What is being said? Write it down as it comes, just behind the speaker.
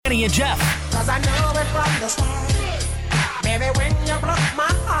Danny and Jeff. Cause I know it from the start. Baby, when you broke my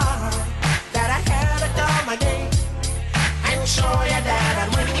heart, that I had to come again and show you that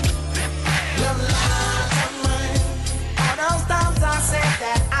I'd win. You lied to me. All those times I said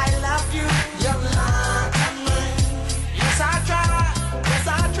that I love you. You lied to me. Yes, I tried. Yes,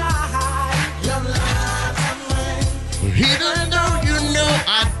 I tried. You lied to me. Even though you know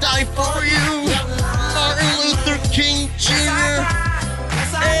I die for you, Martin Luther King Jr.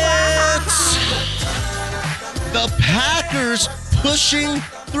 It's the Packers pushing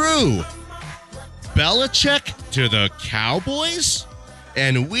through. Belichick to the Cowboys,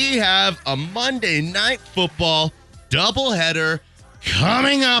 and we have a Monday Night Football doubleheader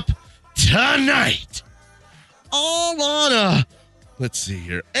coming up tonight. All on a, let's see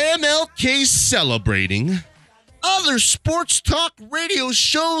here, MLK celebrating, other sports talk radio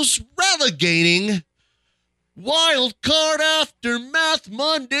shows relegating, Wild Card Aftermath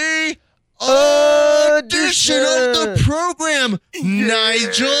Monday edition of the program.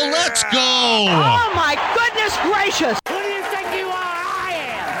 Nigel, let's go. Oh, my goodness gracious. Who do you think you are?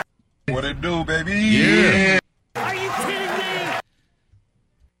 I am. What it do, baby? Yeah. Are you kidding me?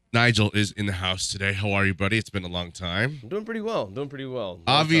 Nigel is in the house today. How are you, buddy? It's been a long time. I'm doing pretty well.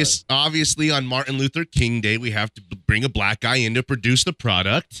 Obviously, on Martin Luther King Day, we have to bring a black guy in to produce the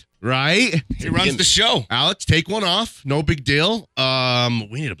product, right? He runs the show. Alex, take one off. No big deal.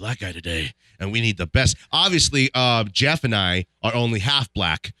 We need a black guy today, and we need the best. Obviously, Jeff and I are only half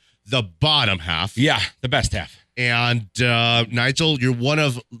black, the bottom half. Yeah, the best half. And Nigel, you're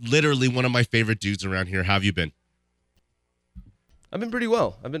literally one of my favorite dudes around here. How have you been? I've been pretty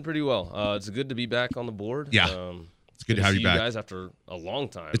well. It's good to be back on the board. Yeah. It's good to have you back. You guys after a long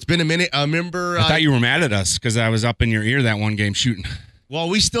time. It's been a minute. I remember. I thought you were mad at us because I was up in your ear that one game shooting. Well,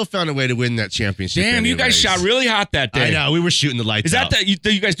 we still found a way to win that championship. Damn, you guys shot really hot that day. I know. We were shooting the lights out. You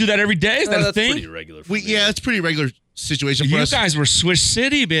guys do that every day? Is that a thing? Pretty regular for me. Yeah, it's pretty regular situation for us. You guys were Swiss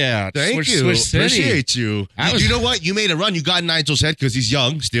City, bitch. Thank you. Swiss City. Appreciate you. You know what? You made a run. You got in Nigel's head because he's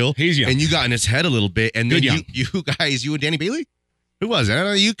young still. He's young. And you got in his head a little bit. And then you guys, you and Danny Bailey? Who was it? I don't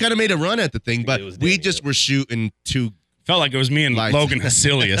know. You kind of made a run at the thing, but we just were shooting two. Felt like it was me and lights. Logan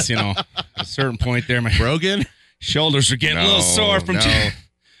Hacilius, At a certain point there, my Brogan shoulders were getting a little sore from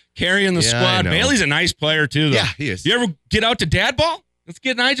carrying the squad. Bailey's a nice player, too, though. Yeah, he is. You ever get out to dad ball? Let's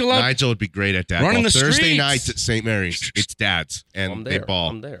get Nigel up. Nigel would be great at dad Running ball. the Thursday streets. nights at St. Mary's. It's dads, and they ball.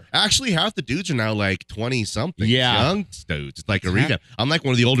 I'm there. Actually, half the dudes are now like 20-something. Yeah. Young dudes. It's like a revamp. I'm like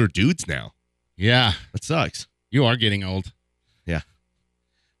one of the older dudes now. Yeah. That sucks. You are getting old. Yeah.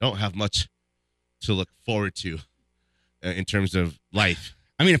 Don't have much to look forward to in terms of life.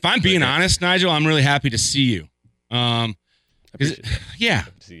 I mean, if I'm being honest, Nigel, I'm really happy to see you. For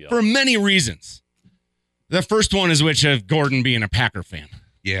many reasons. The first one is of Gordon being a Packer fan.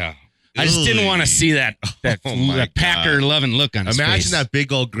 Yeah. I just didn't want to see that Packer loving look on his face. Imagine that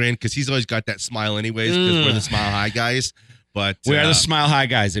big old grin, because he's always got that smile anyways, because we're the smile high guys. But we are the smile high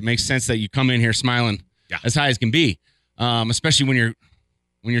guys. It makes sense that you come in here smiling as high as can be, especially when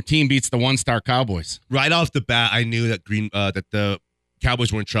your team beats the one-star Cowboys. Right off the bat, I knew that that the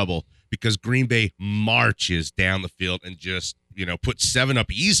Cowboys were in trouble, because Green Bay marches down the field and just, put 7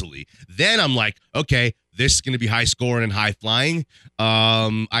 up easily. Then I'm like, okay, this is going to be high scoring and high flying.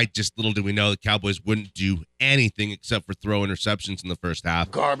 Little did we know the Cowboys wouldn't do anything except for throw interceptions in the first half.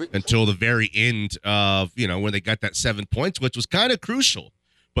 Garbage. Until the very end of, when they got that 7 points, which was kind of crucial.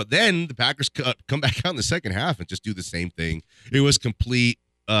 But then the Packers come back out in the second half and just do the same thing. It was complete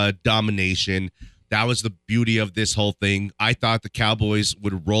domination. That was the beauty of this whole thing. I thought the Cowboys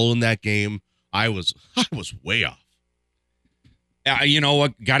would roll in that game. I was way off. You know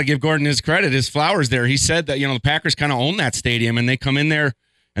what? Got to give Gordon his credit, his flowers there. He said that, the Packers kind of own that stadium, and they come in there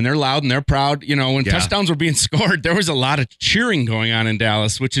and they're loud and they're proud. When touchdowns were being scored, there was a lot of cheering going on in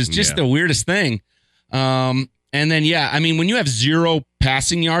Dallas, which is just the weirdest thing. And then, when you have 0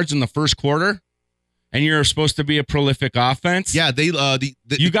 passing yards in the first quarter and you're supposed to be a prolific offense, you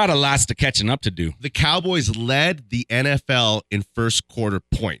got a lot to catching up to do. The Cowboys led the NFL in first quarter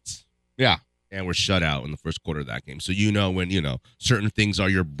points. Yeah. And were shut out in the first quarter of that game. So when, certain things are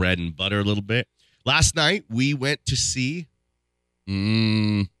your bread and butter a little bit. Last night, we went to see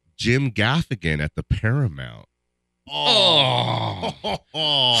Jim Gaffigan at the Paramount. Oh.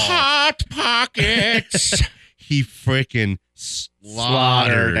 Hot Pockets. He freaking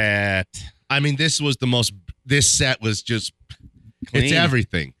slaughtered it. I mean, this set was just, clean. It's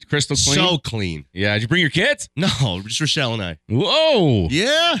everything. Crystal clean. So clean. Yeah. Did you bring your kids? No, just Rochelle and I. Whoa.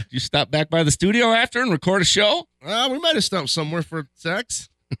 Yeah. Did you stop back by the studio after and record a show? We might have stopped somewhere for sex.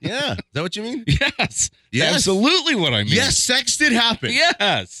 Yeah. Is that what you mean? Yes. Yes. Absolutely what I mean. Yes, sex did happen.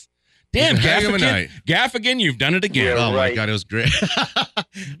 Yes. Damn, It was a heck of a night. Gaffigan, you've done it again. Oh my God, it was great.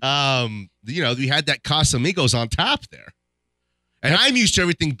 We had that Casamigos on top there. And I'm used to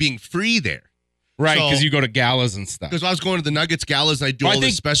everything being free there. Right, So- because you go to galas and stuff. Because I was going to the Nuggets galas and I do Well, I all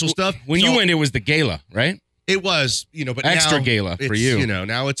this think special stuff. When So you went, it was the gala, right? it was, but Extra now gala for it's, you.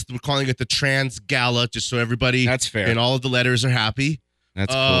 Now we're calling it the trans gala just so everybody That's fair. and all of the letters are happy.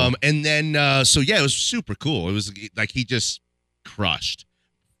 That's cool. And then, it was super cool. It was like he just crushed.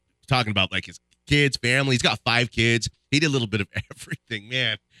 Talking about like his kids, family. He's got 5 kids. He did a little bit of everything,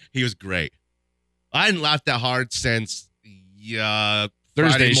 man. He was great. I hadn't laughed that hard since Thursday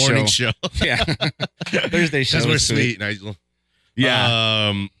Friday morning show. Yeah. Thursday show. Because we're was sweet, Nigel.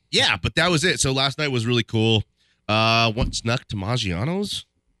 Yeah. But that was it. So last night was really cool. Snuck to Maggiano's,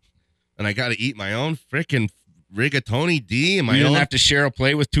 and I got to eat my own freaking rigatoni D and my You own. didn't have to share a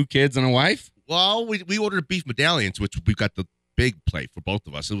plate with 2 kids and a wife? Well, we ordered beef medallions, which we got the big plate for both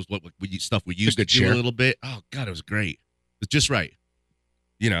of us. It was what stuff we used to good do share. a little bit. Oh God, it was great. It was just right.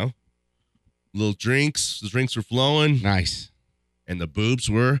 Little drinks. The drinks were flowing, Nice. and the boobs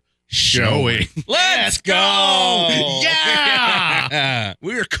were showing. Let's go. Yeah!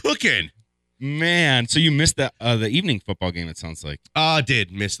 We were cooking. Man, so you missed the evening football game, it sounds like. I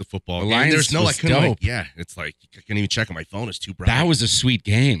did miss the football The game. Lions There's no, was I couldn't. dope. It's like I can't even check on my phone. It's too bright. That was a sweet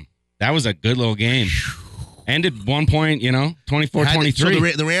game. That was a good little game. Ended 1 point, 24-23. So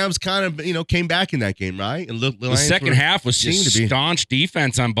the Rams kind of, came back in that game, right? And The second half was just seemed to be- staunch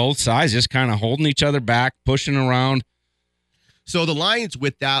defense on both sides, just kind of holding each other back, pushing around. So the Lions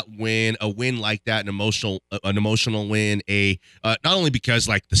with that win, a win like that, an emotional win, not only because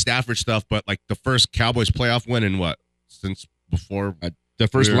like the Stafford stuff, but like the first Cowboys playoff win in what since before The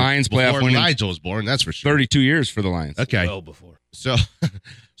first Lions playoff before win in Nigel was born, that's for sure. 32 years for the Lions. Okay, Well before. so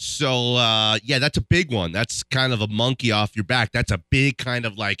that's a big one. That's kind of a monkey off your back. That's a big kind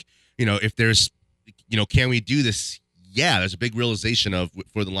of like if there's can we do this? Yeah, there's a big realization of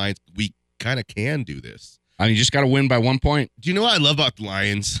for the Lions we kind of can do this. I mean, you just got to win by 1 point. Do you know what I love about the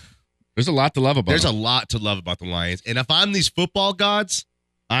Lions? There's a lot to love about There's a them. lot to love about the Lions. And if I'm these football gods,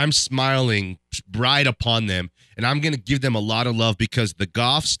 I'm smiling bright upon them. And I'm going to give them a lot of love because the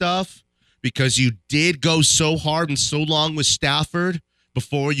Goff stuff, because you did go so hard and so long with Stafford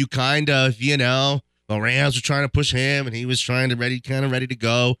before you kind of, the Rams were trying to push him and he was ready to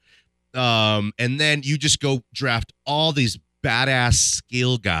go. And then you just go draft all these badass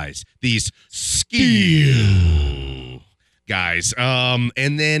skill guys, these skill guys. And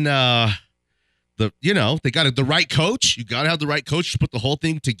then they got the right coach. You got to have the right coach to put the whole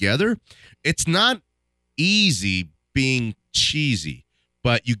thing together. It's not easy being cheesy,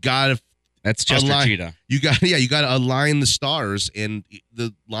 but you got to. That's Chester Cheetah. You got to align the stars, and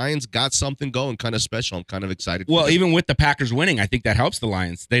the Lions got something going, kind of special. I'm kind of excited. Well, for them. even with the Packers winning, I think that helps the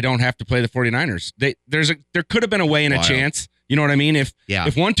Lions. They don't have to play the 49ers. There could have been a way and a Wild. chance. You know what I mean? If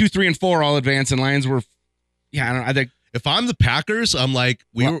 1, 2, 3, and 4 all advance and Lions were, I think if I'm the Packers, I'm like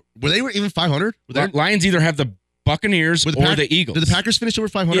were they even 500? Lions either have the Buccaneers or the Eagles. Did the Packers finish over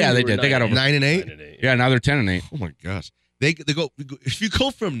 500? Yeah, they did. They got over 9-8. Yeah, now they're 10-8. Oh my gosh, they go. If you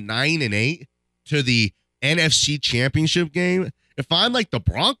go from 9-8 to the NFC Championship game, if I'm like the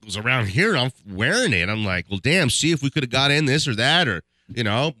Broncos around here, I'm wearing it. I'm like, well, damn. See if we could have got in this or that, or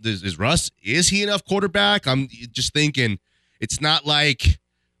is Russ? Is he enough quarterback? I'm just thinking. It's not like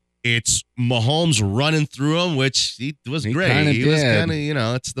it's Mahomes running through him, which he was great. He was kind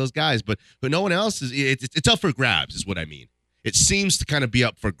of, it's those guys, but no one else is. It's up for grabs, is what I mean. It seems to kind of be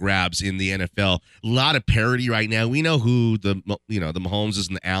up for grabs in the NFL. A lot of parity right now. We know who the Mahomeses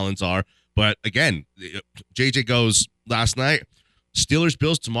and the Allens are, but again, JJ goes last night. Steelers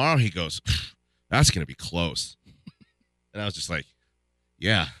Bills tomorrow. He goes, that's going to be close, and I was just like,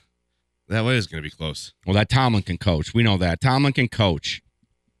 yeah. That way is going to be close. Well, that Tomlin can coach. We know that. Tomlin can coach.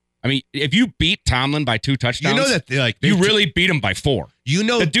 I mean, if you beat Tomlin by 2 touchdowns, you really beat him by 4.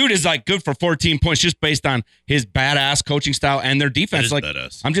 The dude is like good for 14 points just based on his badass coaching style and their defense. Like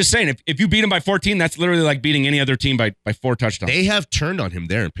badass. I'm just saying, if you beat him by 14, that's literally like beating any other team by 4 touchdowns. They have turned on him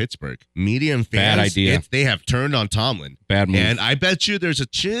there in Pittsburgh. Media and fans. Bad idea. They have turned on Tomlin. Bad move. And I bet you there's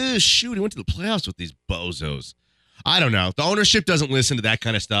he went to the playoffs with these bozos. I don't know. The ownership doesn't listen to that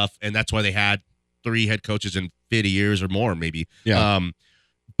kind of stuff, and that's why they had 3 head coaches in 50 years or more, maybe. Yeah.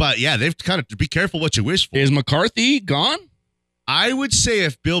 But yeah, they've kind of be careful what you wish for. Is McCarthy gone? I would say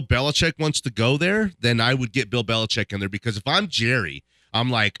if Bill Belichick wants to go there, then I would get Bill Belichick in there because if I'm Jerry, I'm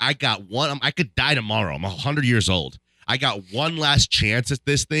like, I got one. I could die tomorrow. I'm 100 years old. I got one last chance at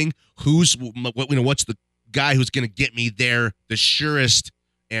this thing. What's the guy who's going to get me there the surest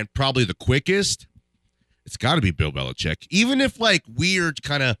and probably the quickest, it's got to be Bill Belichick. Even if like weird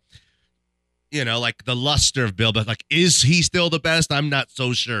kind of, like the luster of Bill, but like, is he still the best? I'm not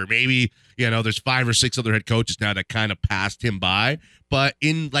so sure. Maybe, there's 5 or 6 other head coaches now that kind of passed him by. But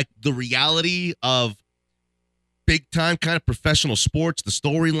in like the reality of big time kind of professional sports, the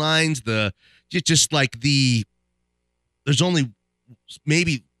storylines, there's only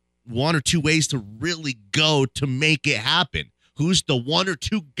maybe 1 or 2 ways to really go to make it happen. Who's the 1 or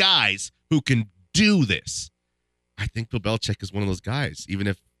 2 guys who can do this? I think Bill Belichick is one of those guys, even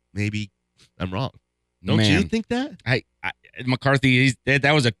if maybe I'm wrong. Don't you think that? McCarthy,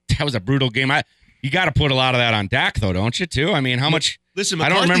 that was a brutal game. You got to put a lot of that on Dak, though, don't you? Too. I mean, how much? Listen, I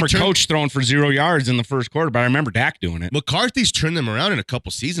don't remember Coach throwing for 0 yards in the first quarter, but I remember Dak doing it. McCarthy's turned them around in a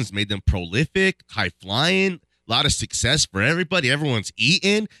couple seasons, made them prolific, high flying, a lot of success for everybody. Everyone's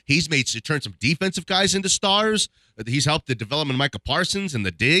eating. He's turned some defensive guys into stars. He's helped the development of Micah Parsons and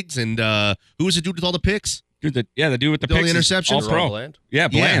the Diggs, and who was the dude with all the picks? Dude, the dude with the all picks, the interceptions, all pro. Bland. Yeah,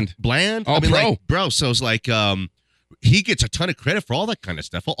 Bland. Yeah, Bland, all pro, like, bro. So it's like he gets a ton of credit for all that kind of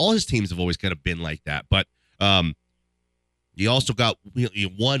stuff. All his teams have always kind of been like that, but he also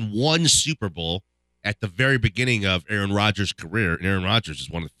he won 1 Super Bowl at the very beginning of Aaron Rodgers' career, and Aaron Rodgers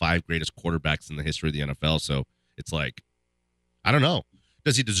is one of the 5 greatest quarterbacks in the history of the NFL. So it's like, I don't know.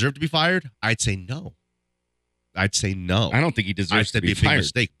 Does he deserve to be fired? I'd say no. I don't think he deserves to be a fired. big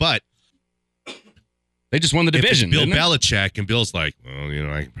mistake, but they just won the division. Bill Belichick, and Bill's like, well,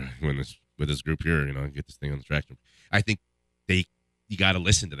 I can win this with this group here, get this thing on the track. I think you got to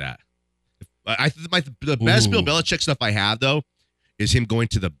listen to that. I think the best Bill Belichick stuff I have though is him going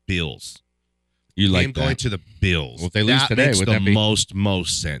to the Bills. You like him going to the Bills? Well, if they lose today, makes would the that be most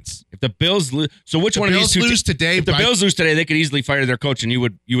sense? If the Bills lose, so which one of these two lose today? If the Bills lose today, they could easily fire their coach, and you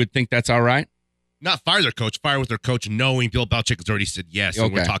would think that's all right. Not fire their coach, fire with their coach, knowing Bill Belichick has already said yes,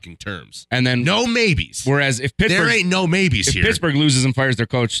 and we're talking terms. And then no maybes. Whereas if Pittsburgh, there ain't no maybes if here. Pittsburgh loses and fires their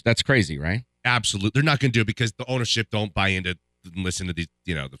coach, that's crazy, right? Absolutely, they're not going to do it because the ownership don't buy into, listen to these,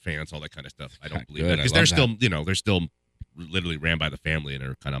 the fans, all that kind of stuff. I don't believe that because they're still, they're still literally ran by the family and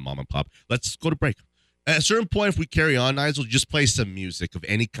are kind of mom and pop. Let's go to break. At a certain point, if we carry on, Nigel, just play some music of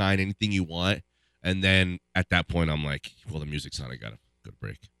any kind, anything you want, and then at that point, I'm like, well, the music's on. I got to go to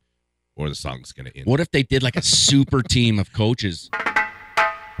break. Or the song's going to end. What if they did like a super team of coaches?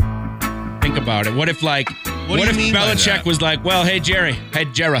 Think about it. What if Belichick was like, well, hey, Jerry, I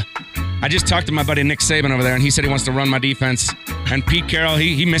just talked to my buddy Nick Saban over there, and he said he wants to run my defense. And Pete Carroll,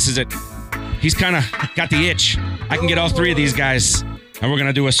 he misses it. He's kind of got the itch. I can get all 3 of these guys, and we're going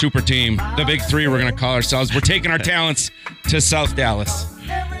to do a super team. The big 3 we're going to call ourselves. We're taking our talents to South Dallas.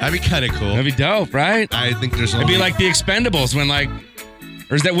 That'd be kind of cool. That'd be dope, right? I think there's It'd be like the Expendables when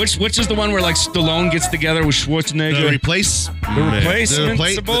or is that which is the one where like Stallone gets together with Schwarzenegger? The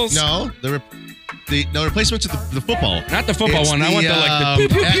replacements. No, the replacements of the football. Not the football one. I want the pew,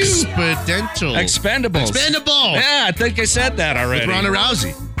 pew, pew. Exponential. Expendables. Yeah, I think I said that already. With Ronda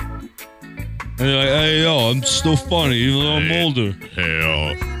Rousey. And they're like, hey, yo, I'm still funny even though I'm older. Hey,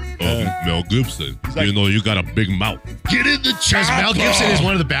 Mel Gibson, even though you got a big mouth. Get in the chest. Mel Gibson is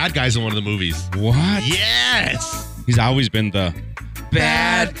one of the bad guys in one of the movies. What? Yes. He's always been the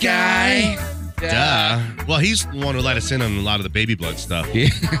bad guy. Duh. Well, he's the one who let us in on a lot of the baby blood stuff. Yeah.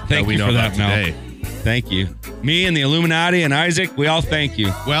 Thank you for that today. Thank you. Me and the Illuminati and Isaac, we all thank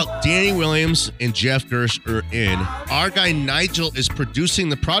you. Well, Danny Williams and Jeff Gersh are in. Our guy Nigel is producing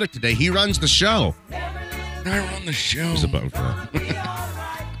the product today. He runs the show. I run the show. There's a button for that.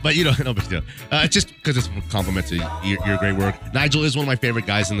 But no big deal. Just because it's a compliment to your great work. Nigel is one of my favorite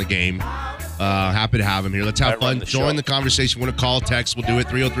guys in the game. Happy to have him here. Let's have fun. Join the conversation. Want to call, text, we'll do it.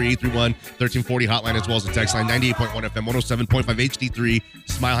 303-831-1340 hotline as well as the text line. 98.1 FM, 107.5 HD3.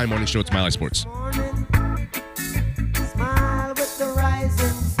 Smile High Morning Show at Smile High Sports. Smile with the rising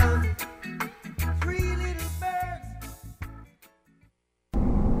sun. 3 little birds.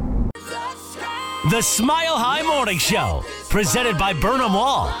 The Smile High Morning Show, presented by Burnham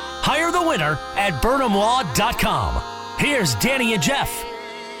Law. Hire the winner at BurnhamLaw.com. Here's Danny and Jeff.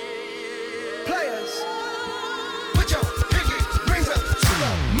 Players, put your pinky rings up to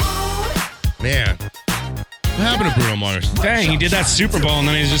the moon. Man, what happened to Bruno Mars? Dang, he did that Super Bowl, and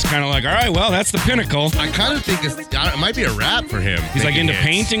then he's just kind of like, all right, well, that's the pinnacle. I kind of think it might be a rap for him. He's like into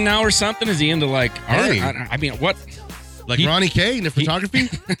painting now or something? Is he into like art? Hey. I mean, what? Like Ronnie K in the photography?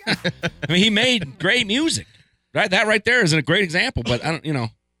 I mean, he made great music. Right? That right there is a great example, but I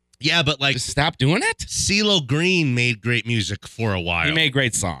don't, Yeah, but like, just stop doing it? CeeLo Green made great music for a while. He made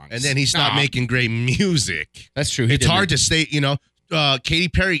great songs. And then he stopped making great music. That's true. It's hard to say, Katy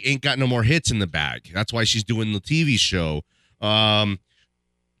Perry ain't got no more hits in the bag. That's why she's doing the TV show.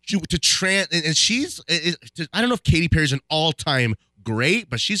 and she's I don't know if Katy Perry's an all-time great,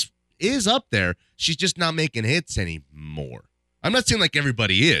 but is up there. She's just not making hits anymore. I'm not saying like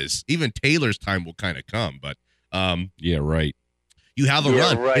everybody is. Even Taylor's time will kind of come, but yeah, right. You have a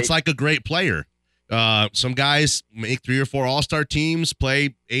run. Right. It's like a great player. Some guys make 3 or 4 all-star teams,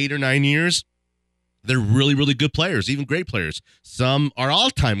 play 8 or 9 years. They're really, really good players, even great players. Some are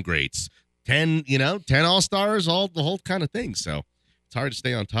all-time greats. 10 all-stars, the whole kind of thing. So it's hard to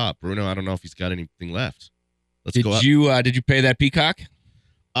stay on top. Bruno, I don't know if he's got anything left. Let's go up. Did you pay that Peacock?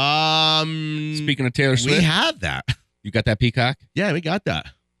 Speaking of Taylor Swift. We have that. You got that Peacock? Yeah, we got that.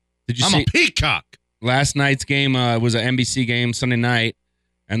 Did you I'm see a peacock. last night's game was an NBC game Sunday night,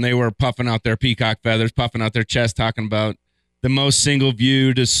 and they were puffing out their peacock feathers, puffing out their chest, talking about the most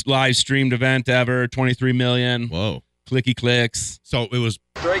single-viewed live streamed event ever, 23 million. Whoa. Clicky clicks. So it was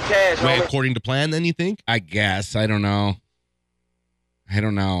Straight cash, way homie. according to plan then, you think? I guess. I don't know.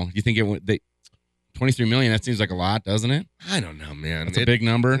 You think it would? 23 million, that seems like a lot, doesn't it? I don't know, man. That's a big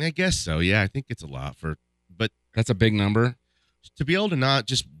number. I guess so. Yeah, I think it's a lot but That's a big number. to be able to not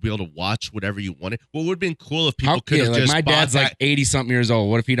just be able to watch whatever you wanted. What would have been cool if people could have like just my bought dad's that. like 80-something years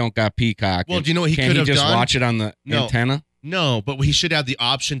old. What if he don't got Peacock? Well, do you know what he Can could have just done? watch it on the No. antenna? No, but he should have the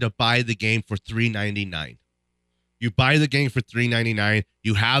option to buy the game for $3.99. You buy the game for $3.99.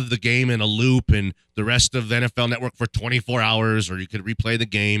 You have the game in a loop and the rest of the NFL Network for 24 hours, or you could replay the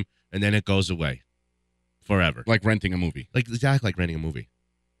game and then it goes away forever. Like renting a movie. Exactly like renting a movie.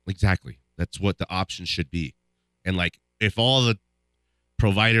 Exactly. That's what the option should be. And like if all the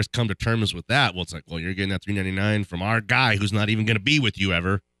providers come to terms with that, well, it's like, well, you're getting that $3.99 from our guy who's not even going to be with you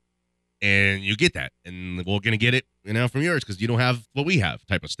ever, and you get that, and we're going to get it, from yours because you don't have what we have,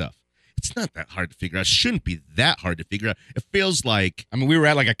 type of stuff. It's not that hard to figure out. It shouldn't be that hard to figure out. It feels like We were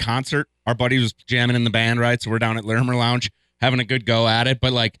at like a concert. Our buddy was jamming in the band, right? So we're down at Larimer Lounge having a good go at it,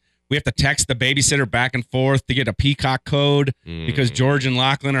 but like we have to text the babysitter back and forth to get a Peacock code because George and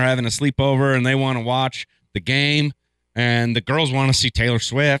Lachlan are having a sleepover and they want to watch the game. And the girls want to see Taylor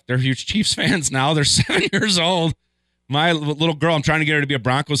Swift. They're huge Chiefs fans now. They're 7 years old. My little girl, I'm trying to get her to be a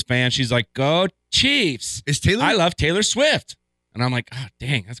Broncos fan. She's like, go Chiefs. Is Taylor? I love Taylor Swift. And I'm like, oh,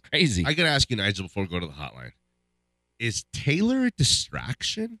 dang, that's crazy. I got to ask you, Nigel, before we go to the hotline. Is Taylor a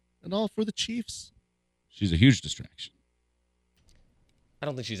distraction at all for the Chiefs? She's a huge distraction. I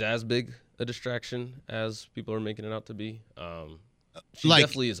don't think she's as big a distraction as people are making it out to be. She Like-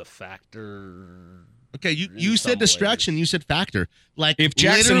 definitely is a factor. Okay, you in said some distraction. ways. You said factor. Like If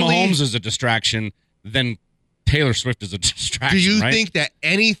Jackson literally, Mahomes is a distraction, then Taylor Swift is a distraction. do you right? think that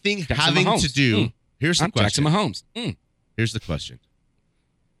anything Jackson having Mahomes. to do? Here's the I'm question. Jackson Mahomes. Here's the question.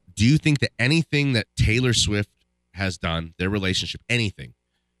 Do you think that anything that Taylor Swift has done, their relationship, anything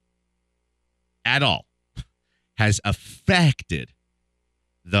at all, has affected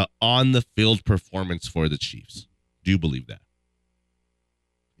the on-the-field performance for the Chiefs? Do you believe that?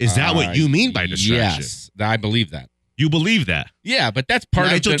 Is that what you mean by distraction? Yes, I believe that. You believe that? Yeah, but that's part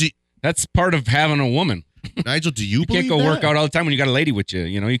Nigel, of that's part of having a woman. Nigel, do you You believe can't go that? work out all the time when you got a lady with you.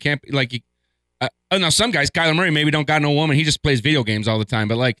 You can't like you. Now some guys, Kyler Murray, maybe don't got no woman. He just plays video games all the time.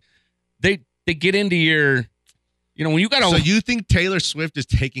 But like they get into your, when you got So you think Taylor Swift is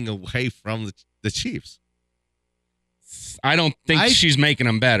taking away from the Chiefs? I don't think she's making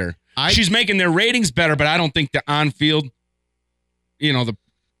them better. She's making their ratings better, but I don't think the on-field, Travis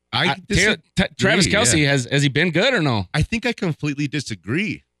Kelce, has he been good or no? I think I completely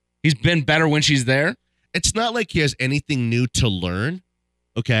disagree. He's been better when she's there. It's not like he has anything new to learn.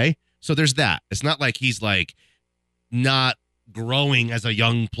 Okay. So there's that. It's not like he's like not growing as a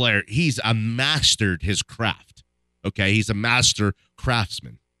young player. He's mastered his craft. Okay. He's a master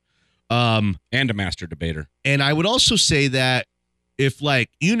craftsman. And a master debater. And I would also say that if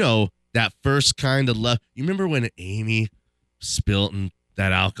that first kind of love, you remember when Amy spilled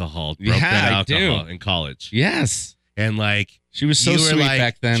that alcohol, broke that alcohol in college? Yes. And she was so you were sweet like,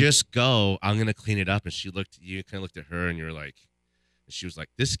 back then. Just go. I'm gonna clean it up. And she looked at you, kind of looked at her, and you were like, she was like,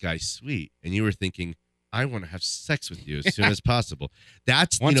 "This guy's sweet." And you were thinking, "I want to have sex with you as soon as possible."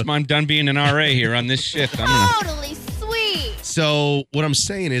 That's once I'm done being an RA here on this shift, I'm gonna. Totally sweet. So what I'm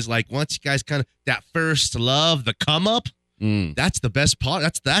saying is, once you guys kind of that first love, the come up, that's the best part.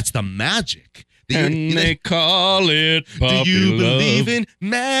 That's the magic. And they call it puppy do you believe love. in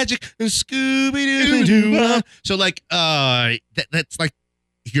magic and Scooby-Doo? So that's like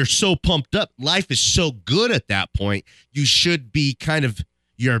you're so pumped up. Life is so good at that point. You should be kind of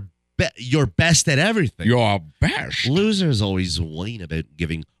your best at everything. Your best. Losers always whine about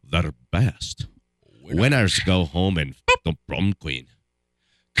giving their best. Winners go home and f the prom queen.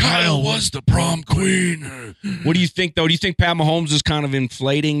 Kyle was the prom queen. What do you think, though? Do you think Pat Mahomes is kind of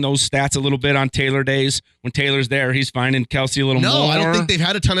inflating those stats a little bit on Taylor days? When Taylor's there, he's finding Kelsey a little more? No, I don't think they've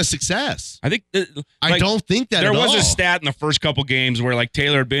had a ton of success. I think I don't think that there at was all. a stat in the first couple games where like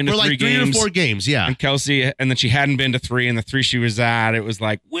Taylor had been to For like 3 games. 3 or 4 games, yeah. And Kelsey, and then she hadn't been to 3, and the 3 she was at, it was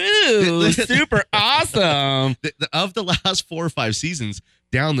like, woo, super awesome. Of the last 4 or 5 seasons,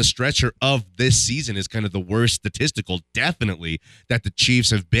 down the stretcher of this season is kind of the worst statistical, definitely, that the Chiefs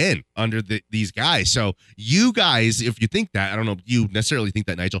have been under these guys. So you guys, if you think that, I don't know if you necessarily think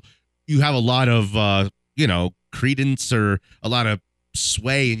that, Nigel, you have a lot of, credence or a lot of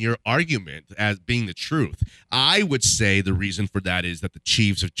sway in your argument as being the truth. I would say the reason for that is that the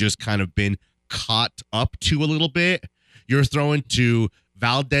Chiefs have just kind of been caught up to a little bit. You're throwing to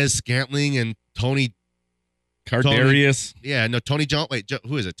Valdez Scantling and Tony Cardarius. Tony John. Wait,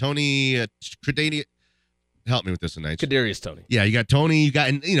 who is it? Tony Credanius. Help me with this one, Nigel. Kadarius Toney. Yeah, you got Tony. You got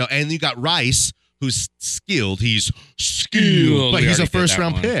and you got Rice, who's skilled. He's skilled, but he's a first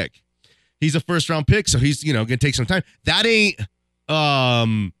round pick. He's a first round pick, so he's gonna take some time. That ain't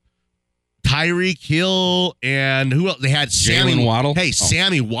Tyreek Hill and who else? They had Jalen Waddle. Hey,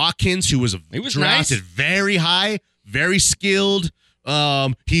 Sammy Watkins, who was drafted very high, very skilled.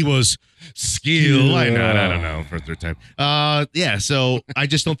 He was skilled. I don't know for a third time. So I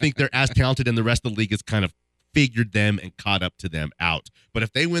just don't think they're as talented, and the rest of the league has kind of figured them and caught up to them out. But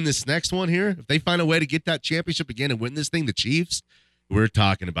if they win this next one here, if they find a way to get that championship again and win this thing, the Chiefs, we're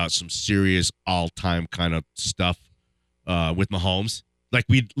talking about some serious all-time kind of stuff with Mahomes. Like,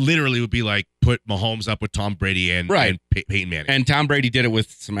 we literally would be like, put Mahomes up with Tom Brady and Peyton Manning. And Tom Brady did it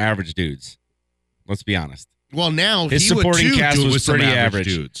with some average dudes. Let's be honest. Well, now his he supporting would cast do it was with some pretty average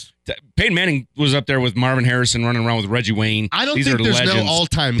average. dudes. Peyton Manning was up there with Marvin Harrison running around with Reggie Wayne. I don't These think are there's legends. no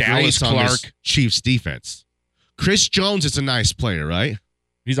all-time Dallas greats on this Clark. Chiefs defense. Chris Jones is a nice player, right?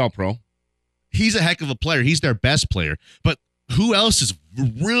 He's all pro. He's a heck of a player. He's their best player. But who else is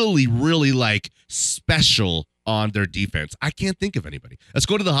really, really like special on their defense? I can't think of anybody. Let's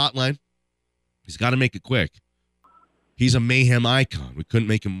go to the hotline. He's got to make it quick. He's a mayhem icon. We couldn't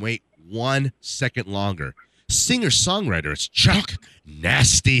make him wait 1 second longer. Singer-songwriter, it's Chuck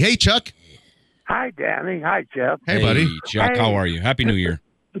Nasty. Hey, Chuck. Hi, Danny. Hi, Jeff. Hey, buddy. Chuck, how are you? Happy New Year.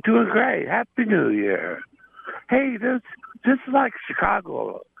 Doing great. Happy New Year. Hey, this is like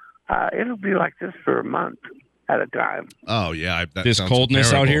Chicago. It'll be like this for a month at a time. Oh, yeah. This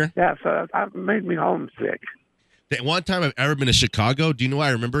coldness out here? Yeah, so that made me homesick. The one time I've ever been to Chicago, do you know why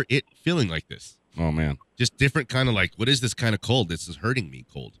I remember it feeling like this? Oh, man. Just different kind of like, what is this kind of cold? This is hurting me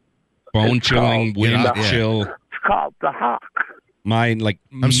cold. Bone-chilling, wind chill. It's called the Hawk. My,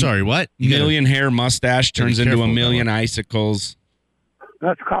 I'm sorry, what? Million hair mustache turns into a million icicles.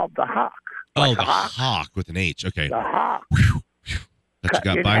 That's called the Hawk. Oh, the Hawk with an H. Okay. The Hawk. That you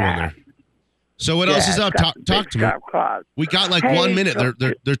got by one there. So what else is up? Talk to me. We got like 1 minute.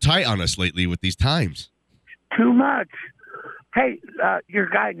 They're tight on us lately with these times. Too much. Hey, your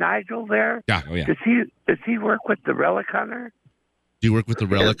guy Nigel there. Yeah. Oh, yeah. Does he work with the Relic Hunter? Do you work with the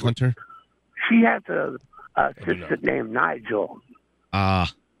Relic Hunter? She has a assistant named Nigel.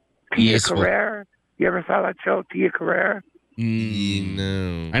 Tia Carrere. You ever saw that show, Tia Carrere?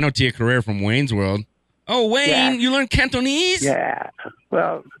 No. I know Tia Carrere from Wayne's World. Oh, Wayne, you learn Cantonese? Yeah.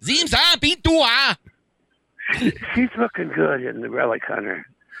 Well, she's looking good in the Relic Hunter.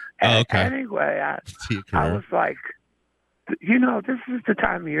 Oh, okay. Anyway, I was like, this is the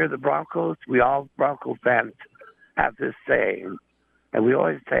time of year the Broncos, all Bronco fans have this saying, and we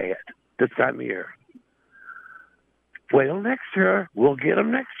always say it this time of year. Wait till next year. We'll get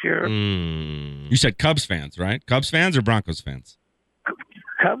them next year. You said Cubs fans, right? Cubs fans or Broncos fans?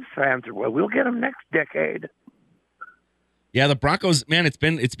 Cubs fans are, we'll get them next decade. Yeah, the Broncos, man, it's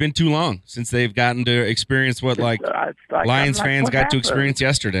been too long since they've gotten to experience what Lions fans got to experience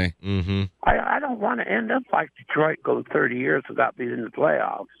yesterday. Mm-hmm. I don't want to end up like Detroit, go 30 years without being in the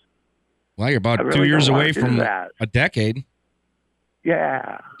playoffs. Well, you're about really 2 years don't away wanna do from that. a decade.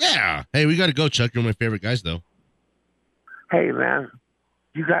 Yeah. Yeah. Hey, we got to go, Chuck. You're one of my favorite guys, though. Hey, man,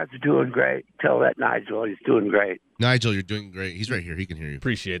 you guys are doing great. Tell that Nigel he's doing great. Nigel, you're doing great. He's right here. He can hear you.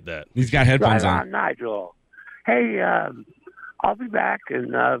 Appreciate that. He's got headphones on. Nigel. Hey, I'll be back,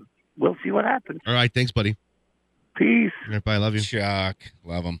 and we'll see what happens. All right. Thanks, buddy. Peace. All right, bye. Love you. Chuck.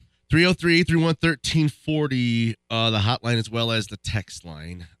 Love him. 303-313-1340, the hotline as well as the text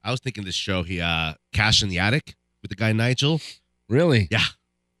line. I was thinking this show, Cash in the Attic with the guy Nigel. Really? Yeah.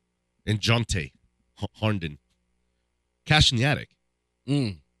 And Jonte Harnden. Cash in the Attic.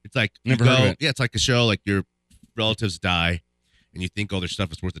 It's like, never heard of it. Yeah, it's like a show, like your relatives die, and you think all their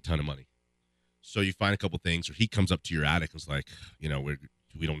stuff is worth a ton of money. So you find a couple things, or he comes up to your attic and is like,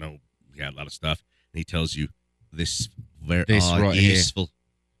 we don't know. He had a lot of stuff. And he tells you this very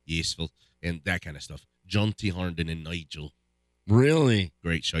useful, and that kind of stuff. John T. Harnden and Nigel. Really?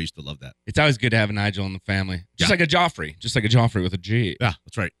 Great show. I used to love that. It's always good to have a Nigel in the family. Just like a Joffrey with a G. Yeah,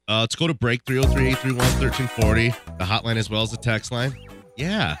 that's right. Let's go to break. 303-831-1340. The hotline as well as the text line.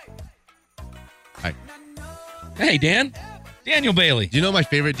 Yeah. Hi. Hey, Dan. Daniel Bailey. Do you know my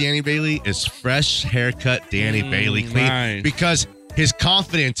favorite Danny Bailey is fresh haircut Danny Bailey clean? Nice. Because his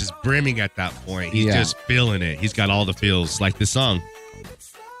confidence is brimming at that point. He's just feeling it. He's got all the feels. Like this song.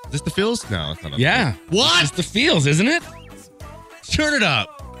 Is this the feels? No, it's not. Yeah. What? It's the feels, isn't it? Turn it up.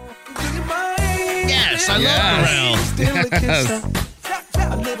 Yes, I love Pharrell. Yes.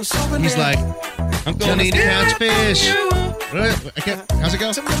 He's like, I'm going to need to catch fish. How's it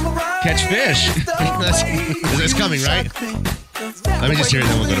go? Catch fish. It's coming, right? Let me just hear it,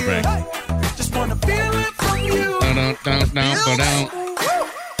 then we'll go to break. I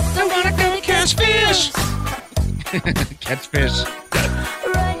want to go catch fish. Catch fish.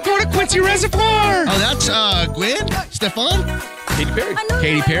 Go to Quincy Reservoir. Oh, that's Gwen? Stefan?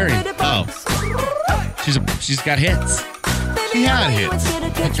 Katy Perry. Oh. She's got hits. She had hits.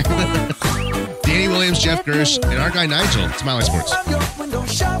 Danny Williams, Jeff Gersh, and our guy Nigel. Smiley Sports.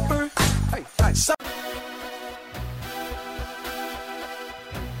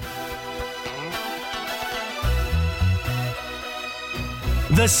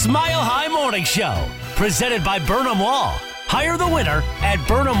 The Smile High Morning Show, presented by Burnham Law. Hire the winner at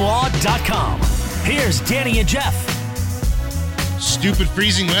BurnhamLaw.com. Here's Danny and Jeff. Stupid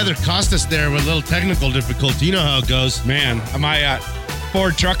freezing weather cost us there with a little technical difficulty. You know how it goes. Man, my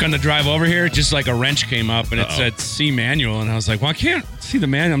Ford truck on the drive over here, just like a wrench came up and it said C manual. And I was like, well, I can't see the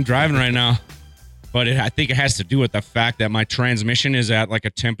manual I'm driving right now. But I think it has to do with the fact that my transmission is at like a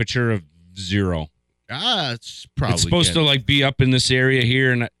temperature of 0. It's probably it's supposed to like be up in this area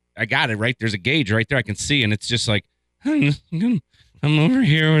here, and I got it right. There's a gauge right there I can see, and it's just like I'm over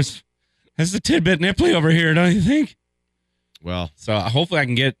here. That's the tidbit nipply over here, don't you think? Well, so hopefully I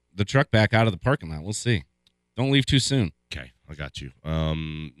can get the truck back out of the parking lot. We'll see. Don't leave too soon. Okay, I got you.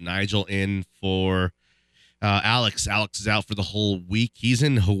 Nigel in for Alex. Alex is out for the whole week. He's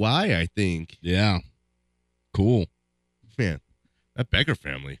in Hawaii, I think. Yeah. Cool. Man, that Becker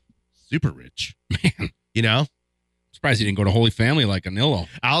family, super rich. Man. You know? Surprised he didn't go to Holy Family like Anillo.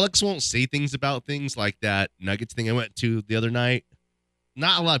 Alex won't say things about things like that Nuggets thing I went to the other night.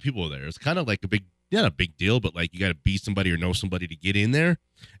 Not a lot of people were there. It's kind of like not a big deal, but like you got to be somebody or know somebody to get in there.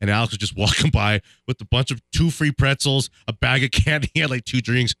 And Alex was just walking by with a bunch of 2 free pretzels, a bag of candy. He had like 2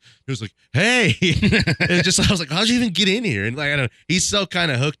 drinks. He was like, "Hey!" I was like, "How'd you even get in here?" And like, I don't know, he's so kind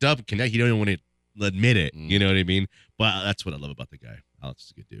of hooked up and connected. He don't even want to admit it. You know what I mean? But that's what I love about the guy. Alex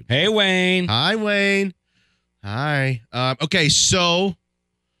is a good dude. Hey, Wayne. Hi, Wayne. Hi. Okay, so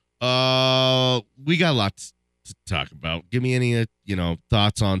we got a lot to talk about. Give me any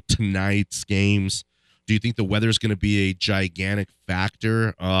thoughts on tonight's games. Do you think the weather is going to be a gigantic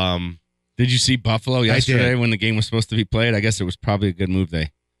factor? Did you see Buffalo yesterday when the game was supposed to be played? I guess it was probably a good move.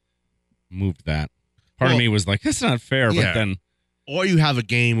 They moved that. Part of me was like, that's not fair. Yeah. But then, or you have a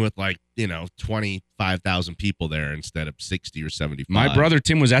game with 25,000 people there instead of 60 or 75. My brother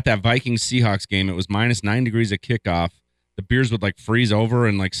Tim was at that Vikings Seahawks game. It was -9 degrees at kickoff. The beers would freeze over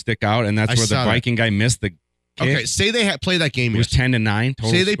and stick out, and that's where the Viking guy missed the kick. Okay, say they play that game. It was 10-9.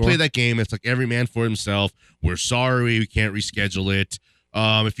 Say they play that game. It's like every man for himself. We're sorry, we can't reschedule it.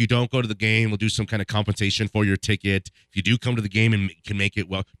 If you don't go to the game, we'll do some kind of compensation for your ticket. If you do come to the game and can make it,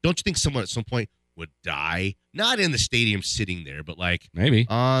 well, don't you think someone at some point would die? Not in the stadium sitting there, but maybe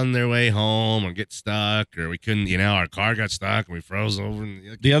on their way home or get stuck, or we couldn't, our car got stuck and we froze over.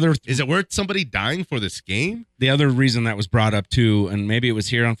 Is it worth somebody dying for this game? The other reason that was brought up too, and maybe it was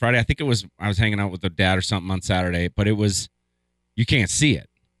here on Friday. I think I was hanging out with the dad or something on Saturday, but it was, you can't see it.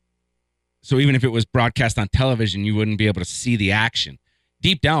 So even if it was broadcast on television, you wouldn't be able to see the action.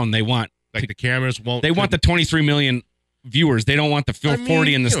 Deep down, they want the cameras won't. They want the 23 million viewers. They don't want the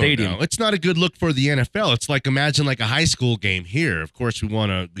 40 in the stadium. It's not a good look for the NFL. It's like, imagine a high school game here. Of course, we want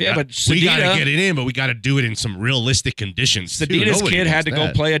to. We got to get it in, but we got to do it in some realistic conditions. Sedita's kid had to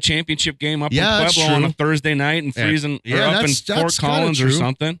go play a championship game up in Pueblo on a Thursday night and freezing up in Fort Collins or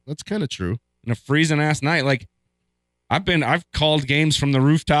something. That's kind of true. In a freezing ass night, I've called games from the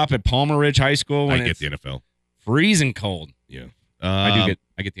rooftop at Palmer Ridge High School. When I get the NFL. Freezing cold. Yeah, I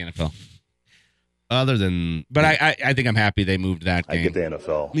get the NFL. Other than, but I think I'm happy they moved that game. I get the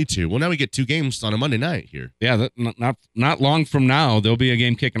NFL. Me too. Well, now we get 2 games on a Monday night here. Yeah, not long from now there'll be a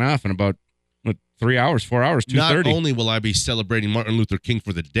game kicking off in about 3 hours, 4 hours, 2:30. Not only will I be celebrating Martin Luther King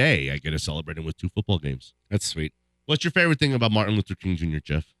for the day, I get to celebrate him with 2 football games. That's sweet. What's your favorite thing about Martin Luther King Jr.,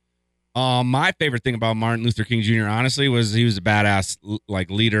 Jeff? My favorite thing about Martin Luther King Jr., honestly, was he was a badass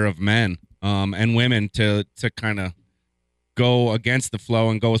leader of men and women to kind of go against the flow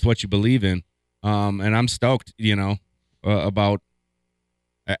and go with what you believe in. And I'm stoked, about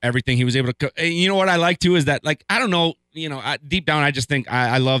everything he was able to. And you know what I like too is that, I don't know, deep down, I just think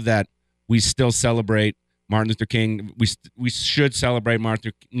I love that we still celebrate Martin Luther King. We should celebrate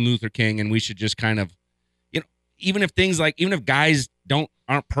Martin Luther King, and we should just kind of, even if guys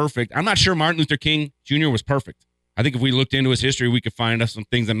aren't perfect. I'm not sure Martin Luther King Jr. was perfect. I think if we looked into his history, we could find us some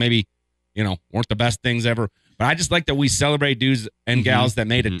things that maybe, weren't the best things ever. But I just like that we celebrate dudes and gals that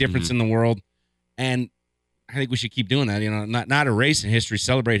made a difference in the world. And I think we should keep doing that, not erase history,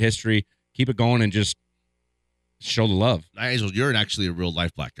 celebrate history, keep it going, and just show the love. Nigel, you're actually a real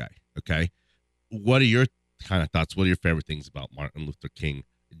life black guy, okay? What are your kind of thoughts? What are your favorite things about Martin Luther King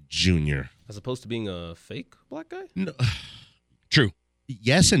Jr.? As opposed to being a fake black guy? No. True.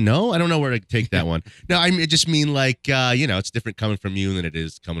 Yes and no. I don't know where to take that one. No, I just mean it's different coming from you than it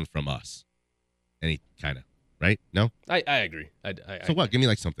is coming from us. Any kind of, right? No? I agree. So what? Give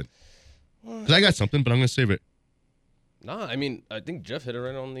me something. Because I got something, but I'm going to save it. Nah, I think Jeff hit it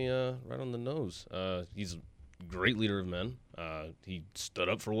right on the nose. He's a great leader of men. He stood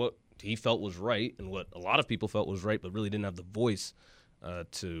up for what he felt was right and what a lot of people felt was right, but really didn't have the voice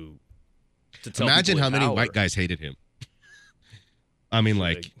to tell. Imagine how many power. white guys hated him.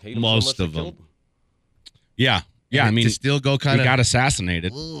 Most of them. Yeah. Yeah, to still go he got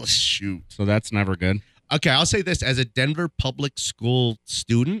assassinated. Oh, shoot. So that's never good. Okay, I'll say this. As a Denver public school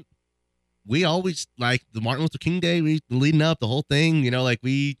student, we always, the Martin Luther King Day, leading up, the whole thing,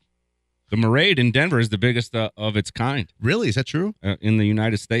 The parade in Denver is the biggest of its kind. Really? Is that true? In the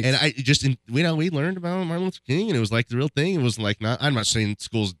United States. And we learned about Martin Luther King, and it was the real thing. It was I'm not saying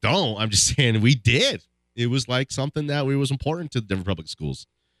schools don't. I'm just saying we did. It was something that was important to the Denver public schools.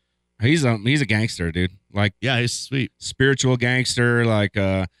 He's a gangster, dude. Yeah, he's sweet. Spiritual gangster,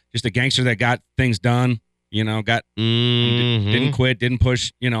 just a gangster that got things done, didn't quit, didn't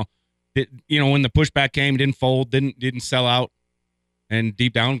push, when the pushback came, didn't fold, didn't sell out, and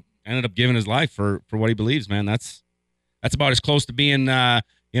deep down ended up giving his life for what he believes, man. That's about as close to being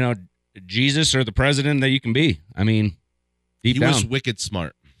Jesus or the president that you can be. Deep down. He was wicked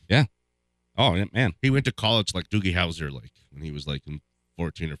smart. Yeah. Oh, man. He went to college like Doogie Howser, when he was in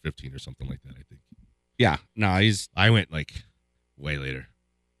 14 or 15 or something like that, I think. Yeah. No, I went way later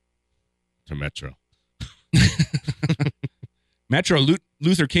to Metro. Metro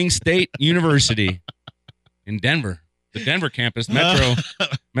Luther King State University in Denver. The Denver campus,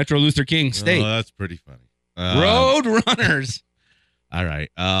 Metro Luther King State. Oh, that's pretty funny. Road Runners. All right.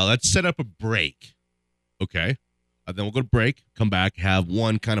 Let's set up a break. Okay. Then we'll go to break, come back, have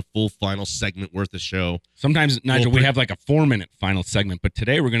one kind of full final segment worth of show. Sometimes, Nigel, we have a 4-minute final segment, but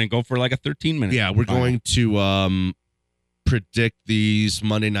today we're going to go for a 13-minute. Yeah, we're going to predict these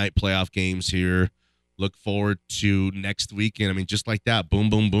Monday night playoff games here. Look forward to next weekend. Just like that, boom,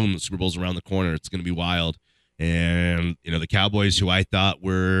 boom, boom. The Super Bowl's around the corner. It's going to be wild. And, the Cowboys, who I thought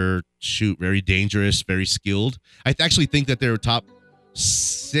were, very dangerous, very skilled. I actually think that they're top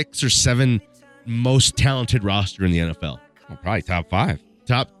 6 or 7 most talented roster in the NFL. Well, probably top 5.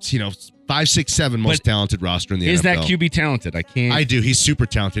 Top, 5, 6, 7 most talented roster in the NFL. Is that QB talented? I can't. I do. He's super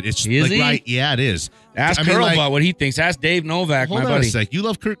talented. It's is he? Right. Yeah, it is. Ask Curl about what he thinks. Ask Dave Novak, my buddy. Hold on a sec. You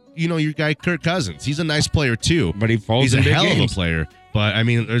love Kirk, your guy Kirk Cousins. He's a nice player too. But he falls He's in a big hell games. of a player. But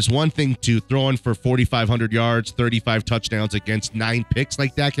there's one thing to throwing for 4,500 yards, 35 touchdowns against 9 picks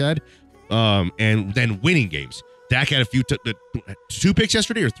like Dak had, and then winning games. Dak had a few 2 picks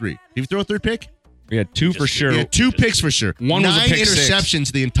yesterday or 3. Did he throw a 3rd pick? We had 2 for sure. He had 2 picks for sure. One was a 9 pick interceptions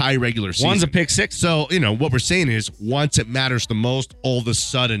 6. The entire regular season. One's a pick 6. So, what we're saying is once it matters the most, all of a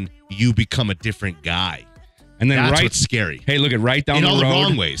sudden you become a different guy. And then that's what's scary. Hey, look at right down in the road. In all the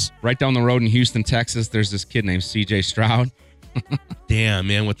wrong ways. Right down the road in Houston, Texas, there's this kid named C.J. Stroud. Damn,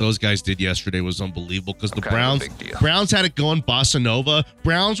 man, what those guys did yesterday was unbelievable because the Browns had it going Bossa Nova.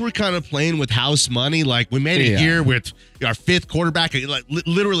 Browns were kind of playing with house money. We made it here with our 5th quarterback,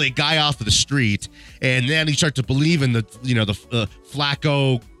 literally a guy off of the street. And then you start to believe in the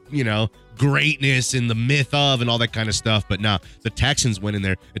Flacco, greatness and the myth of and all that kind of stuff. But now the Texans went in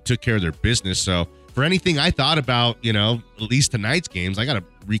there and took care of their business. So for anything I thought about, at least tonight's games, I got to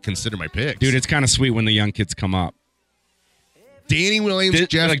reconsider my picks. Dude, it's kind of sweet when the young kids come up. Danny Williams,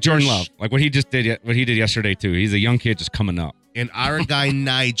 Jeff Jordan Love, what he did yesterday too. He's a young kid just coming up. And our guy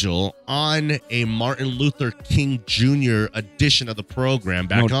Nigel on a Martin Luther King Jr. edition of the program.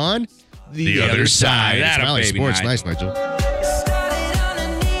 Back on the other side. That Smiley baby, Sports. Nigel. Nice, Nigel.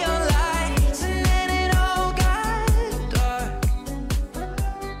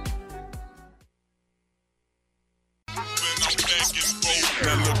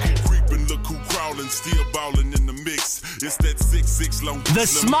 The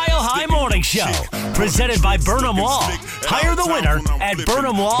Smile High Morning Show, presented by Burnham Wall. Hire the winner at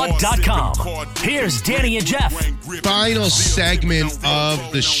BurnhamWall.com. Here's Danny and Jeff. Final segment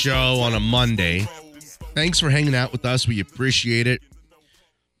of the show on a Monday. Thanks for hanging out with us. We appreciate it.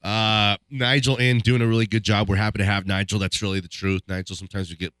 Nigel in doing a really good job. We're happy to have Nigel. That's really the truth. Nigel,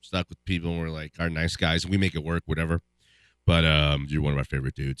 sometimes we get stuck with people and we're like, our nice guys, and we make it work, whatever. But you're one of our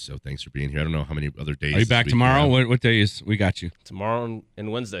favorite dudes, so thanks for being here. I don't know how many other days. Are you back tomorrow? What day is? We got you. Tomorrow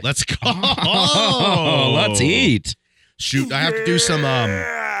and Wednesday. Let's go. Oh, let's eat. Shoot, I have to do some.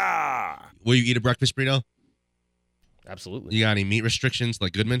 Will you eat a breakfast burrito? Absolutely. You got any meat restrictions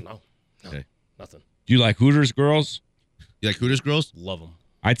like Goodman? No. Okay. Nothing. Do you like Hooters girls? You like Hooters girls? Love them.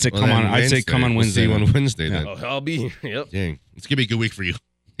 I'd say come on. I'd say come on Wednesday. We'll see you on Wednesday then. Oh, I'll be here. Yep. Dang, it's gonna be a good week for you.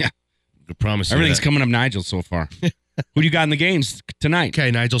 Yeah. I promise you Everything's that. coming up Nigel so far. Who do you got in the games tonight? Okay,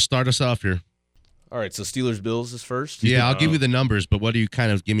 Nigel, start us off here. All right, so Steelers-Bills is first. Yeah, I'll give you the numbers, but what do you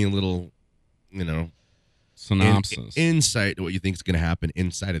kind of give me a little, synopsis. Insight to what you think is going to happen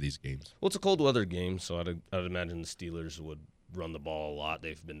inside of these games? Well, it's a cold weather game, so I'd imagine the Steelers would run the ball a lot.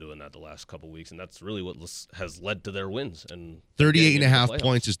 They've been doing that the last couple of weeks, and that's really what has led to their wins. And 38.5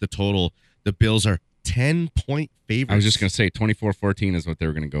 points is the total. The Bills are 10-point favorites. I was just going to say 24-14 is what they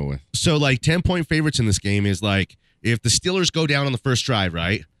were going to go with. So, 10-point favorites in this game is if the Steelers go down on the first drive,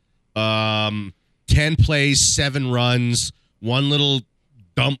 right? 10 plays, 7 runs, one little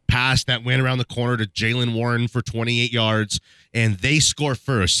dump pass that went around the corner to Jaylen Warren for 28 yards, and they score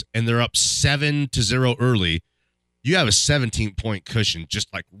first, and they're up 7-0 early. You have a 17-point cushion just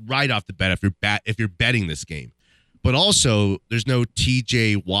right off the bat if you're betting this game. But also, there's no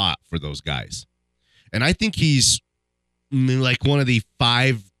T.J. Watt for those guys. And I think he's one of the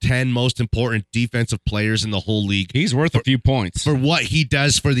 5-10 most important defensive players in the whole league. He's worth a few points. For what he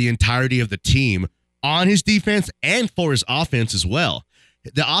does for the entirety of the team on his defense and for his offense as well.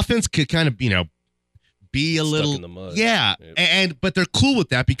 The offense could kind of, be a Stuck little in the mud. Yeah. Yep. But they're cool with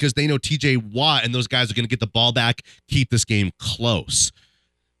that because they know TJ Watt and those guys are going to get the ball back, keep this game close.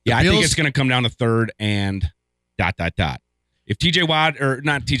 Yeah, I think it's going to come down to third and ... If TJ Watt, or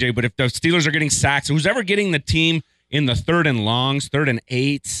not TJ, but if the Steelers are getting sacks, who's ever getting the team in the 3rd and longs, 3rd and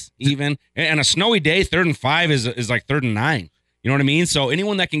 8s even, and a snowy day, 3rd and 5 is like 3rd and 9. You know what I mean? So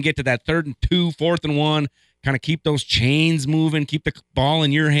anyone that can get to that 3rd and 2, 4th and 1, kind of keep those chains moving, keep the ball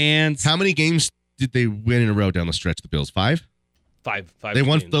in your hands. How many games did they win in a row down the stretch, the Bills? 5? 5. They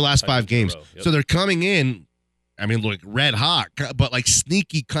won the last 5 games. Yep. So they're coming in, red hot, but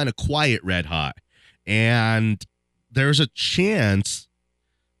sneaky, kind of quiet red hot. And there's a chance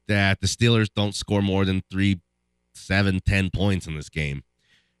that the Steelers don't score more than 3, 7, 10 points in this game.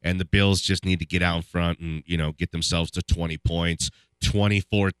 And the Bills just need to get out in front and, get themselves to 20 points.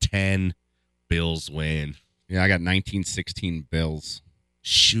 24-10, Bills win. Yeah, I got 19-16 Bills.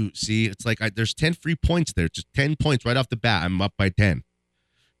 Shoot, see, it's there's 10 free points there. Just 10 points right off the bat. I'm up by 10.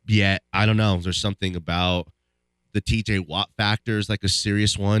 Yet, I don't know. There's something about the TJ Watt factor is a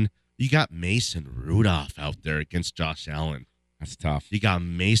serious one. You got Mason Rudolph out there against Josh Allen. That's tough. You got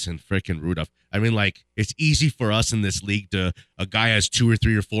Mason freaking Rudolph. It's easy for us in this league a guy has 2 or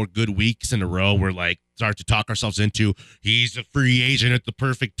 3 or 4 good weeks in a row. We're start to talk ourselves into he's a free agent at the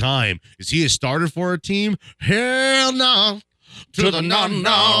perfect time. Is he a starter for our team? Hell no. To the no.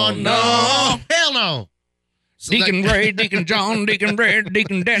 Hell no. So Deacon Ray, Deacon John, Deacon Red,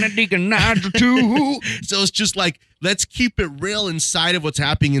 Deacon Danny, Deacon Nigel too. So it's just let's keep it real inside of what's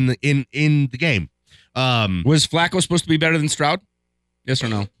happening in the game. Was Flacco supposed to be better than Stroud? Yes or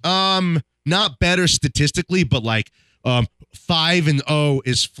no? Not better statistically, but 5-0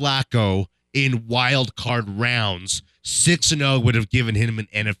 is Flacco in wild card rounds. 6-0 would have given him an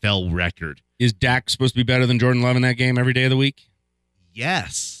NFL record. Is Dak supposed to be better than Jordan Love in that game every day of the week?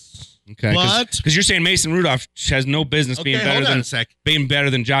 Yes. Okay, but because you're saying Mason Rudolph has no business being better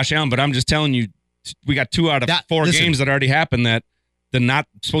than Josh Allen, but I'm just telling you, we got 2 out of 4 games that already happened that the not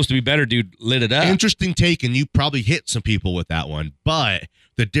supposed to be better dude lit it up. Interesting take, and you probably hit some people with that one. But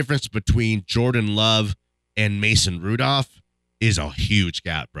the difference between Jordan Love and Mason Rudolph is a huge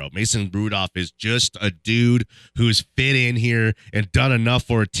gap, bro. Mason Rudolph is just a dude who's fit in here and done enough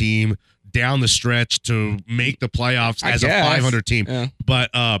for a team down the stretch to make the playoffs as a 500 team. Yeah.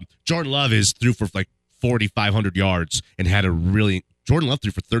 But Jordan Love threw for 4,500 yards and had Jordan Love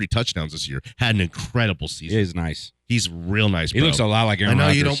threw for 30 touchdowns this year. Had an incredible season. He is nice. He's real nice, bro. He looks a lot like Aaron Rodgers. I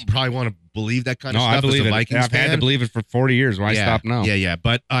know you don't probably want to believe that kind of stuff. No, I believe as a it. Vikings I've had to believe it for 40 years. Why stop now? Yeah.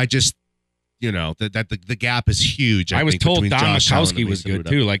 But I just, that the gap is huge. I was think, told Don Josh Mikowski was good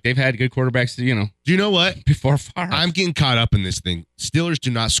too. They've had good quarterbacks, Do you know what? Before Favre. I'm getting caught up in this thing. Steelers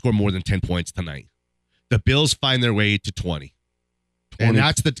do not score more than 10 points tonight. The Bills find their way to 20. And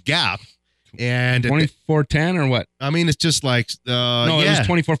that's the gap. And 24-10 or what? I mean, it's just like no, it was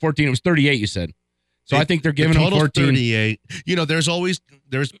 24-14. It was 38. You said. So I think they're giving them 14. 38. There's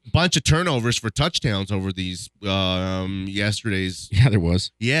a bunch of turnovers for touchdowns over these yesterday's. Yeah, there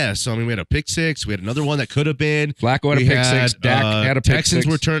was. Yeah, so I mean, we had a pick six. We had another one that could have been. Flacco had a pick six. Dak had a pick Texans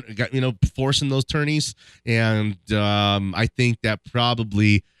six. were forcing those tourneys, and I think that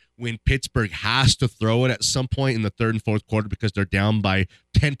probably when Pittsburgh has to throw it at some point in the third and fourth quarter because they're down by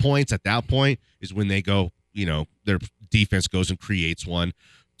 10 points at that point is when they go. Their defense goes and creates one.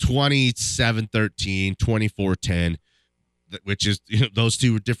 27-13, 24-10, which is those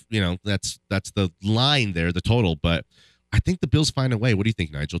two are different. That's the line there, the total. But I think the Bills find a way. What do you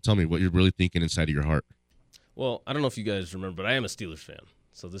think, Nigel? Tell me what you're really thinking inside of your heart. Well, I don't know if you guys remember, but I am a Steelers fan,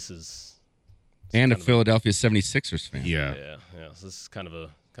 so this is and a Philadelphia 76ers fan. Yeah. So this is kind of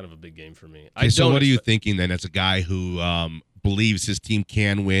a big game for me. So what are you thinking then, as a guy who believes his team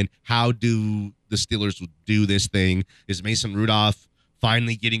can win? How do the Steelers do this thing? Is Mason Rudolph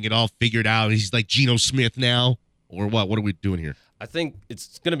finally getting it all figured out? He's like Geno Smith now, or what? What are we doing here? I think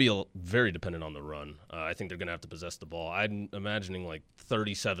it's going to be very dependent on the run. I think they're going to have to possess the ball. I'm imagining like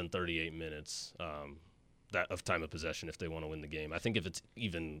 37, 38 minutes of time of possession if they want to win the game. I think if it's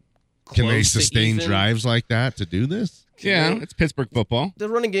even close can they sustain to even, drives like that to do this? Yeah, it's Pittsburgh football. The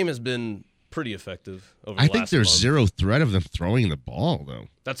running game has been pretty effective over the I last think there's month. zero threat of them throwing the ball, though.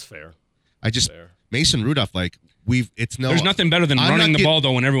 That's fair. Mason Rudolph, there's nothing better than running the ball,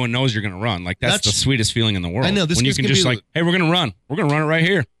 though, when everyone knows you're going to run. Like, that's the sweetest feeling in the world. I know. When you can just hey, we're going to run. We're going to run it right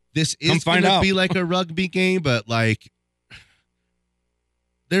here. This is going to be like a rugby game, but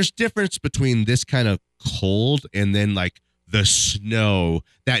there's difference between this kind of cold and then the snow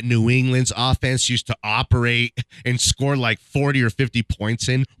that New England's offense used to operate and score 40 or 50 points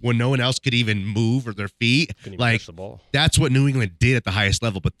in when no one else could even move or their feet. Touch the ball. That's what New England did at the highest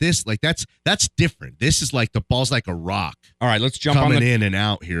level. But this, that's different. This is the ball's like a rock. All right, let's jump coming in and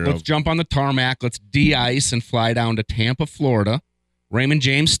out here. Let's jump on the tarmac. Let's de-ice and fly down to Tampa, Florida, Raymond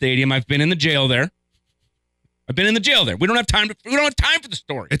James Stadium. I've been in the jail there. We don't have time for the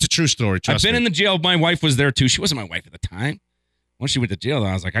story. It's a true story. Trust me. I've been in the jail. My wife was there too. She wasn't my wife at the time. Once she went to jail,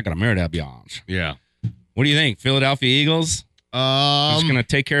 I was like, I got to marry that bitch. Yeah. What do you think? Philadelphia Eagles? Just going to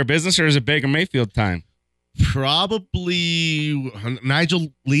take care of business, or is it Baker Mayfield time? Probably. Nigel,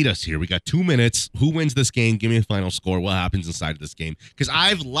 lead us here. We got 2 minutes. Who wins this game? Give me a final score. What happens inside of this game? Because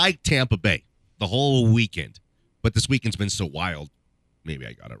I've liked Tampa Bay the whole weekend, but this weekend's been so wild. Maybe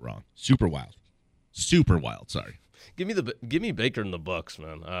I got it wrong. Super wild. Sorry. Give me Baker and the Bucs,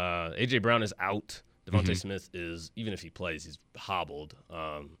 man. AJ Brown is out. Devontae Smith is, even if he plays, he's hobbled.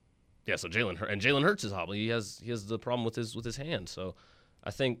 So Jalen Hurts is hobbled. He has the problem with his hand. So I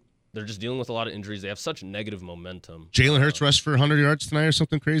think they're just dealing with a lot of injuries. They have such negative momentum. Jalen Hurts rushed for 100 yards tonight or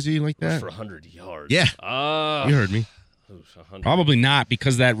something crazy like that. For 100 yards. Yeah. You heard me. Probably not,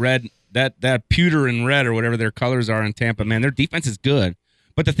 because that pewter and red or whatever their colors are in Tampa, man, their defense is good.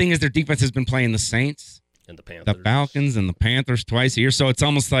 But the thing is, their defense has been playing the Saints and the Panthers, the Falcons, and the Panthers twice a year. So it's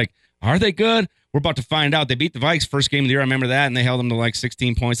almost like, are they good? We're about to find out. They beat the Vikes first game of the year. I remember that, and they held them to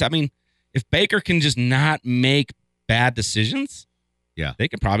 16 points. I mean, if Baker can just not make bad decisions, they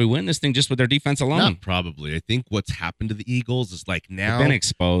could probably win this thing just with their defense alone. Not probably. I think what's happened to the Eagles is now they've been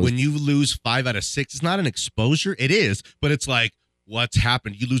exposed. When you lose 5 out of 6, it's not an exposure. It is, but it's what's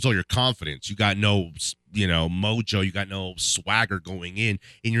happened? You lose all your confidence. You got no, mojo. You got no swagger going in,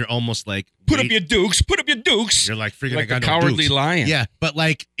 and you're almost put up your dukes. You're freaking like I got the no cowardly dukes. lion. Yeah, but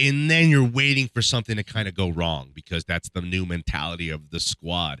and then you're waiting for something to kind of go wrong, because that's the new mentality of the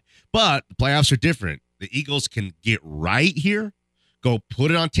squad. But the playoffs are different. The Eagles can get right here, go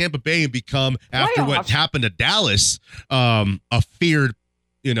put it on Tampa Bay, and become, after what happened to Dallas, a feared,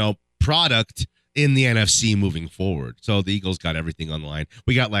 product in the NFC moving forward. So the Eagles got everything on the line.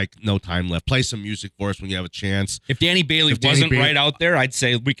 We got no time left. Play some music for us when you have a chance. If Danny Bailey wasn't right out there, I'd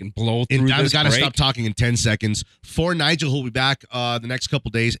say we can blow through this. I've got to stop talking in 10 seconds. For Nigel, who'll be back the next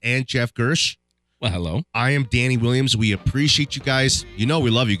couple days, and Jeff Gersh. Well, hello. I am Danny Williams. We appreciate you guys. We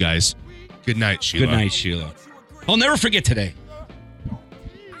love you guys. Good night, Sheila. Good night, Sheila. I'll never forget today.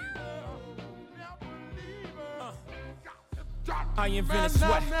 I invented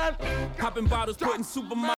sweat. Popping bottles, putting supermarket.